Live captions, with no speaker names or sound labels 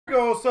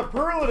go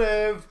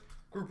Superlative.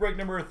 Group break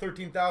number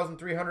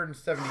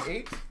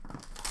 13,378.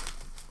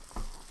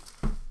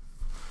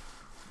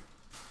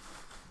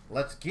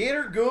 Let's get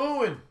her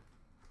going.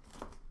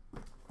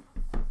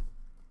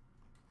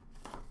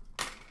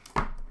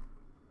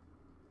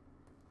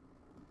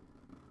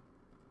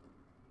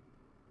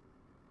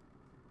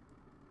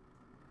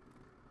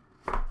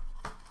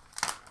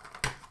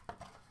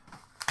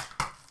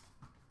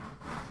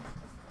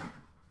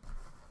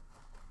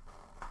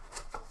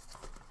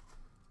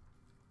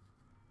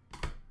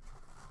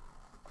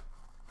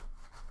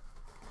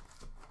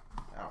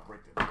 I'll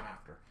break that down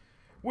after.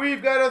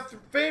 We've got a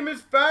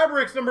famous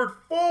fabrics numbered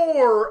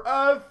 4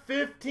 of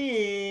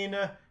 15.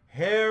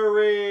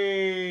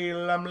 Harry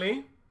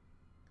Lumley.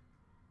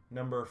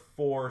 Number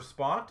 4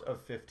 spot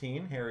of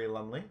 15. Harry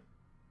Lumley.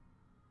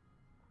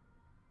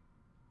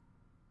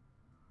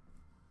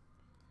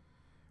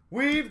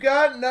 We've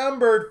got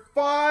numbered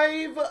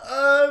 5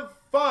 of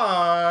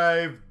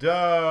 5.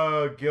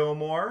 Doug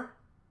Gilmore.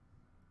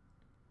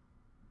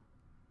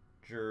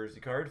 Jersey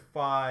card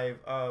 5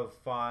 of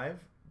 5.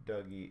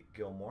 Dougie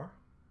Gilmore.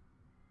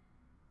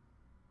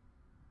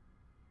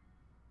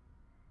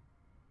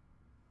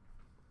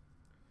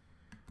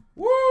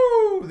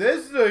 Woo!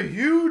 This is a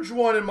huge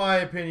one in my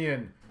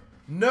opinion.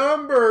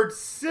 Numbered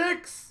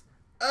 6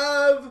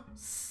 of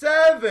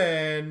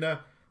 7.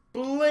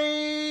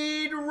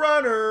 Blade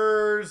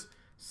Runners.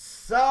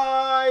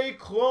 Cyclone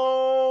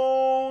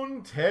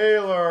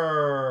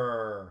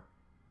Taylor.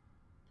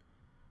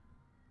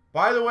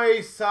 By the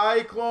way,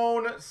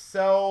 Cyclone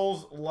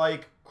sells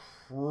like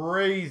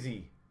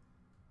crazy.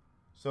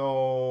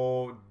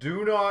 So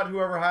do not,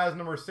 whoever has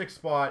number 6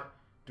 spot,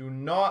 do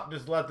not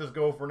just let this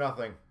go for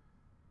nothing.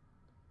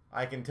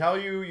 I can tell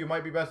you, you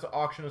might be best to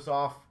auction this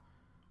off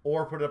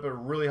or put it up a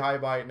really high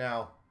buy it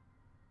now.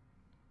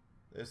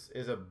 This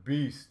is a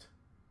beast.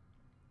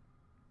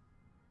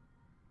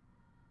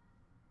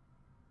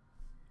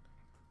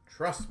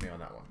 Trust me on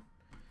that one.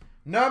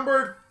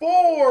 Numbered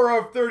 4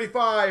 of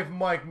 35,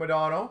 Mike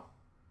Modano.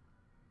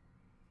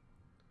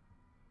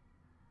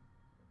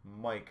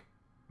 Mike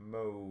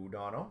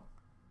Modano.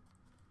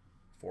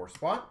 4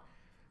 spot.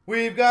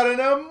 We've got an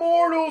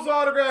Immortals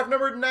autograph,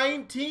 numbered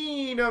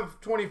 19 of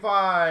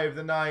 25,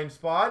 the 9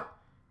 spot.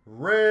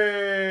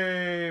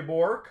 Ray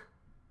Bork.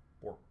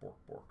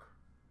 Bork.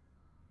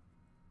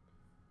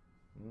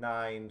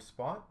 9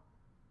 spot.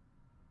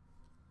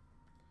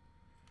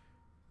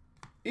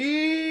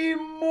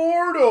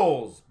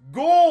 Immortals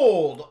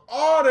gold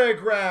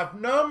autograph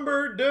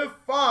number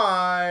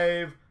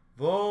 5,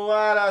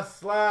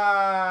 Vladislav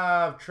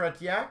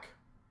Tretiak.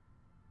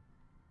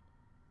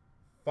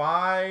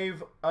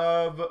 5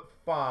 of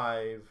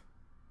 5,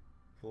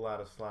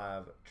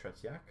 Vladislav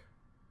Tretiak.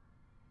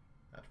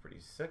 That's pretty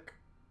sick.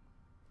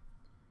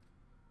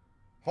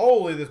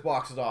 Holy, this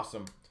box is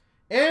awesome.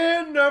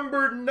 And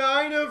number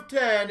 9 of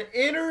 10,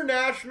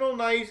 International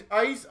Nice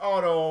Ice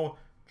Auto,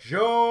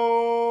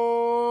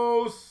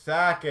 Joe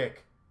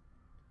Sakic.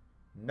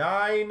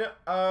 9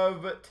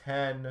 of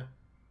 10,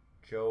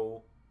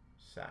 Joe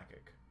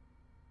Sakic.